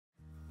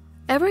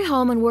Every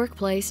home and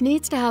workplace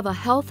needs to have a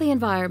healthy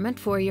environment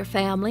for your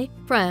family,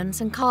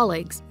 friends, and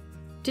colleagues.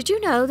 Did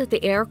you know that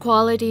the air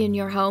quality in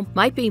your home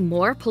might be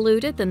more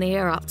polluted than the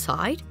air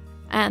outside?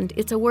 And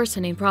it's a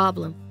worsening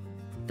problem.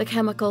 The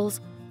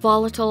chemicals,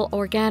 volatile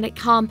organic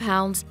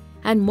compounds,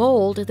 and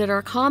mold that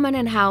are common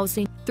in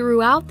housing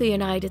throughout the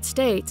United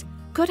States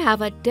could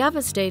have a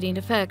devastating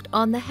effect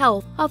on the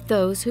health of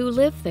those who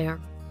live there.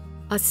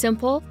 A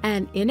simple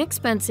and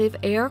inexpensive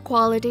air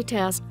quality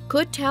test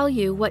could tell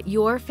you what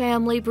your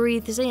family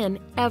breathes in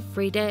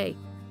every day.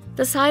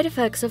 The side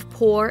effects of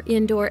poor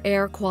indoor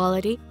air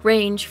quality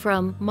range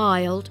from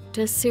mild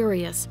to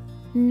serious.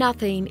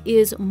 Nothing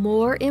is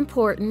more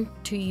important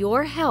to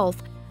your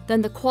health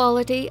than the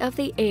quality of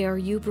the air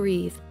you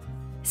breathe.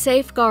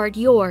 Safeguard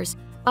yours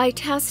by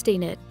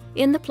testing it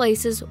in the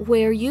places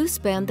where you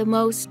spend the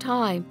most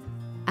time,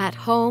 at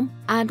home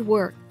and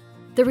work.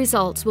 The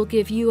results will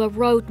give you a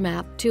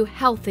roadmap to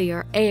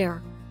healthier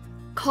air.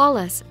 Call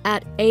us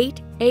at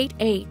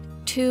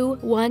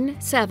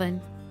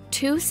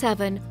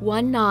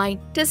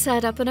 888-217-2719 to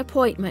set up an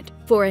appointment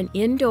for an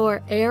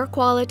indoor air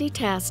quality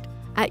test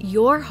at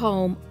your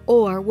home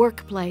or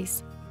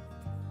workplace.